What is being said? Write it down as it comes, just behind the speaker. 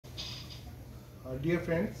Dear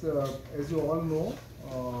friends, as you all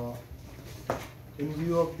know, in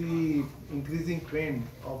view of the increasing trend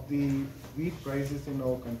of the wheat prices in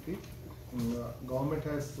our country, government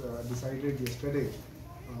has decided yesterday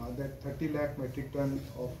that 30 lakh metric ton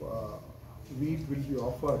of wheat will be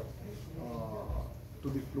offered to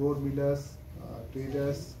the flour millers,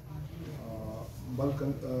 traders, bulk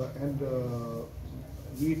and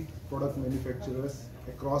wheat product manufacturers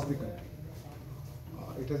across the country.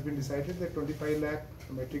 It has been decided that 25 lakh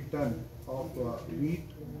metric ton of wheat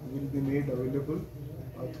will be made available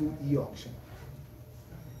through e-auction.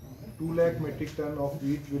 2 lakh metric ton of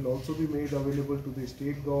wheat will also be made available to the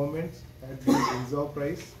state governments at the reserve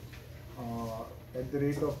price at the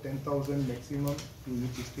rate of 10,000 maximum to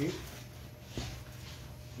each state.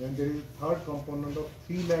 Then there is a third component of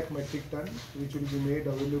 3 lakh metric ton which will be made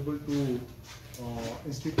available to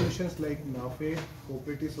institutions like NAFED,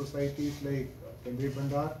 cooperative societies like Kendriya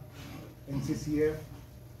Bandar, NCCF,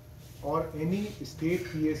 or any state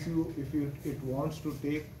PSU if it wants to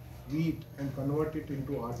take wheat and convert it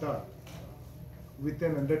into atta with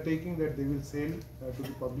an undertaking that they will sell to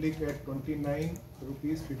the public at 29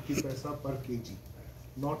 rupees 50 paisa per kg,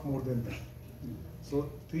 not more than that. So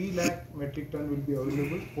 3 lakh metric ton will be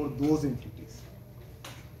available for those entities.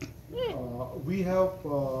 We have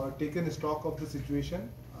taken stock of the situation.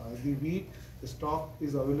 The wheat stock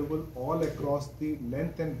is available all across the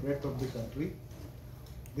length and breadth of the country.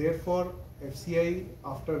 Therefore, FCI,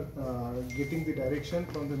 after getting the direction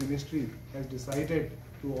from the ministry, has decided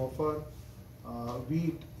to offer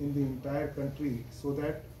wheat in the entire country so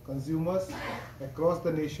that consumers across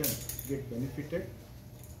the nation get benefited.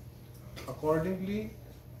 Accordingly,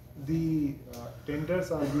 the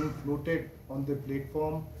tenders are being floated on the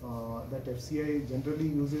platform that FCI generally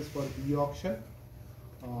uses for e-auction.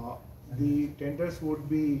 The tenders would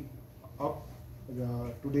be up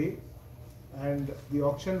today, and the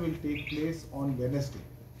auction will take place on Wednesday.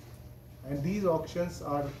 And these auctions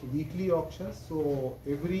are weekly auctions, so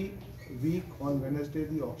every week on Wednesday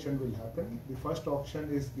the auction will happen. The first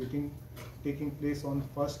auction is taking place on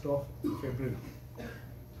 1st of February.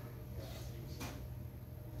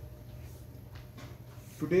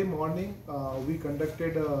 Today morning, we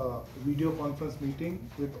conducted a video conference meeting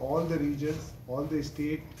with all the regions, all the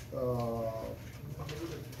states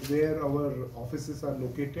where our offices are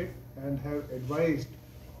located, and have advised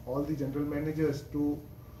all the general managers to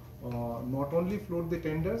not only float the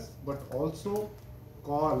tenders but also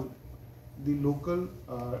call the local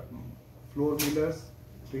flour millers,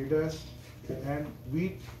 traders and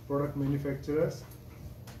wheat product manufacturers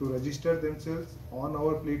to register themselves on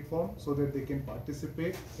our platform so that they can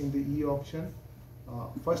participate in the e-auction,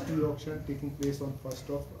 first e-auction taking place on 1st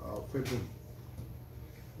of February.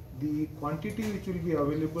 The quantity which will be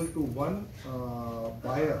available to one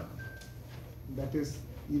buyer, that is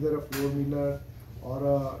either a flour miller or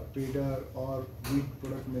a trader or wheat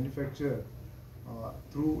product manufacturer,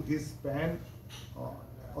 through his PAN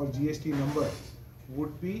or GST number,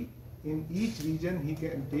 would be in each region he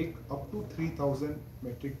can take up to 3,000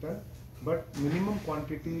 metric ton, but minimum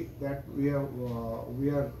quantity that we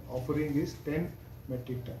are offering is 10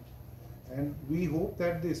 metric ton. And we hope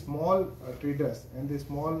that the small traders and the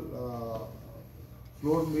small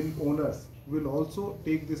flour mill owners will also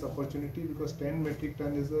take this opportunity, because 10 metric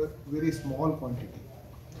ton is a very small quantity.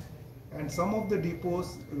 And some of the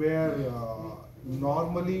depots where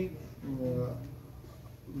normally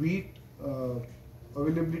wheat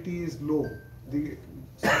availability is low, the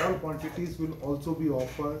small quantities will also be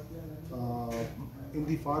offered in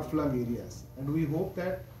the far-flung areas. And we hope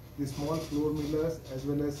that the small flour millers as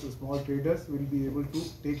well as the small traders will be able to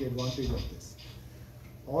take advantage of this.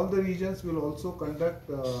 All the regions will also conduct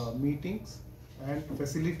meetings and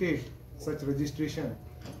facilitate such registration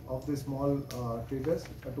of the small traders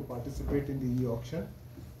to participate in the e-auction,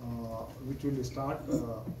 which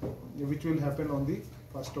will happen on the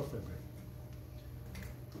 1st of February.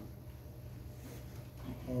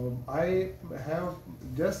 I have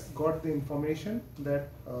just got the information that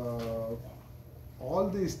all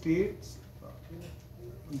the states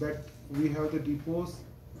that we have the depots,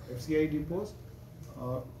 FCI depots,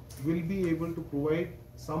 will be able to provide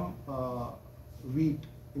some wheat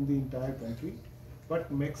in the entire country, but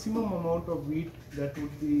maximum amount of wheat that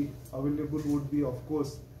would be available would be, of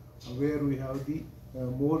course, where we have the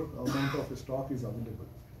more amount of stock is available.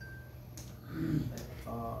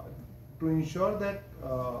 To ensure that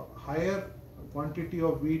higher quantity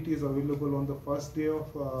of wheat is available on the first day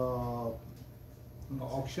of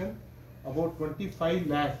auction, about 25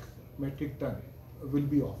 lakh metric ton will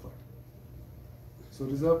be offered. So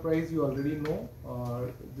reserve price you already know.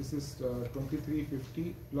 This is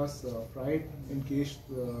 23.50 plus fried in case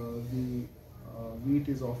the wheat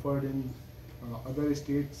is offered in other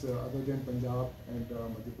states other than Punjab and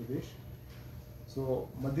Madhya Pradesh. So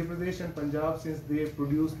Madhya Pradesh and Punjab, since they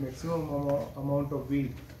produce maximum amount of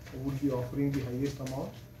wheat, would be offering the highest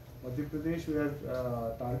amount. Madhya Pradesh we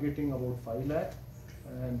are targeting about 5 lakh,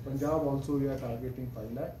 and Punjab also we are targeting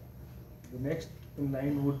 5 lakh. The next in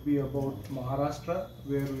line would be about Maharashtra,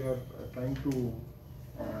 where we are trying to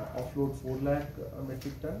offload 4 lakh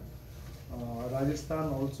metric ton. Rajasthan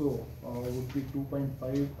also would be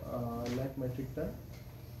 2.5 lakh metric ton.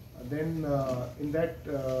 Then in that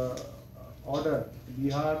order,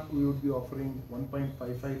 Bihar we would be offering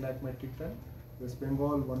 1.55 lakh metric ton, West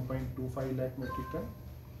Bengal 1.25 lakh metric ton,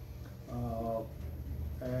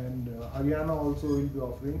 and Haryana also will be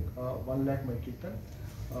offering 1 lakh metric ton.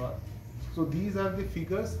 So these are the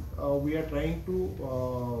figures we are trying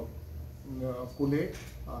to collate.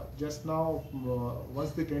 Just now,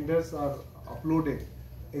 once the tenders are uploaded,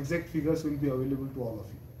 exact figures will be available to all of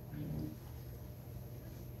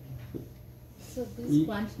you. So this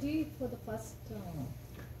quantity for the first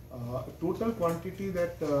total quantity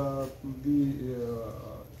that the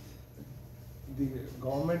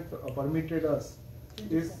government permitted us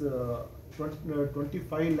is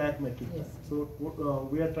 25 lakh metric ton. Yes. So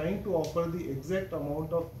we are trying to offer the exact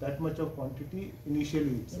amount of that much of quantity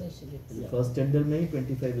initially itself. initially. Yeah. First tender में ही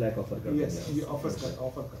 25 lakh offer कर Yes, we offer.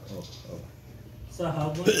 So how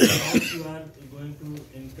much amount you are going to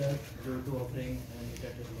incur due to offering and it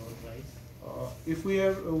at a lower price? If we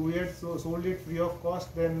had sold it free of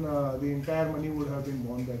cost, then the entire money would have been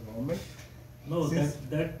borne by government. No, Since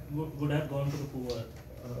that would have gone to the poor.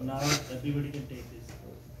 Now everybody can take this.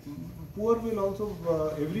 poor will also,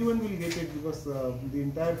 everyone will get it, because the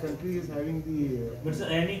entire country is having the. But sir,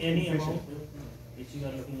 any inflation. amount which you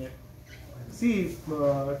are looking at? See,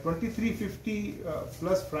 2350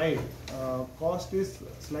 plus fried cost is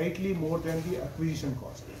slightly more than the acquisition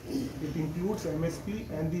cost. It includes MSP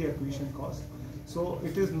and the acquisition cost. So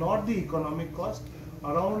it is not the economic cost.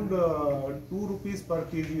 Around 2 rupees per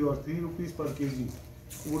kg or 3 rupees per kg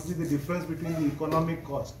would be the difference between the economic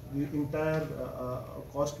cost, the entire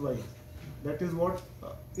cost wise. That is what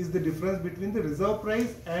is the difference between the reserve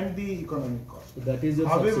price and the economic cost. So that is your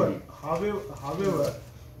subsidy. However,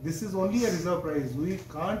 this is only a reserve price. We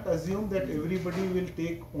can't assume that everybody will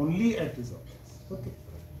take only at reserve price. Okay.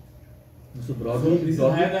 So broadly, So this is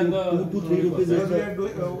higher than the 2 to 3 rupees.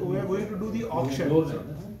 Because we are going to do the auction.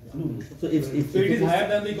 So if So it is higher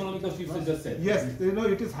than the economic cost you just said. Yes,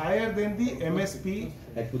 it is higher than the MSP.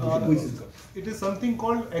 acquisition cost. It is something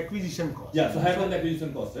called acquisition cost. Yeah, so higher than the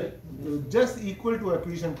acquisition cost, right? Just equal to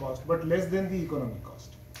acquisition cost, but less than the economic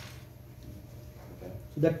cost.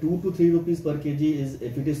 So that 2 to 3 rupees per kg is,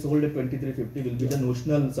 if it is sold at 23.50, will be the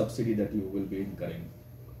notional subsidy that you will be incurring.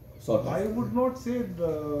 Sort of. I would not say the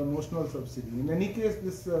notional subsidy. In any case,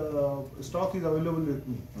 this stock is available with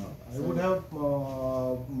me. I would have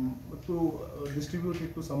to distribute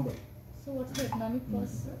it to somebody. So what's the economic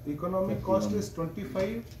cost, sir? Economic cost is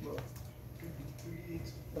 25.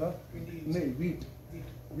 No, wheat.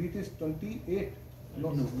 Wheat is 28.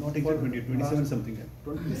 No, not exact 20, 27 something.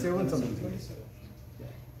 27 something.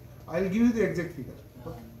 I'll give you the exact figure.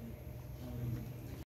 Okay.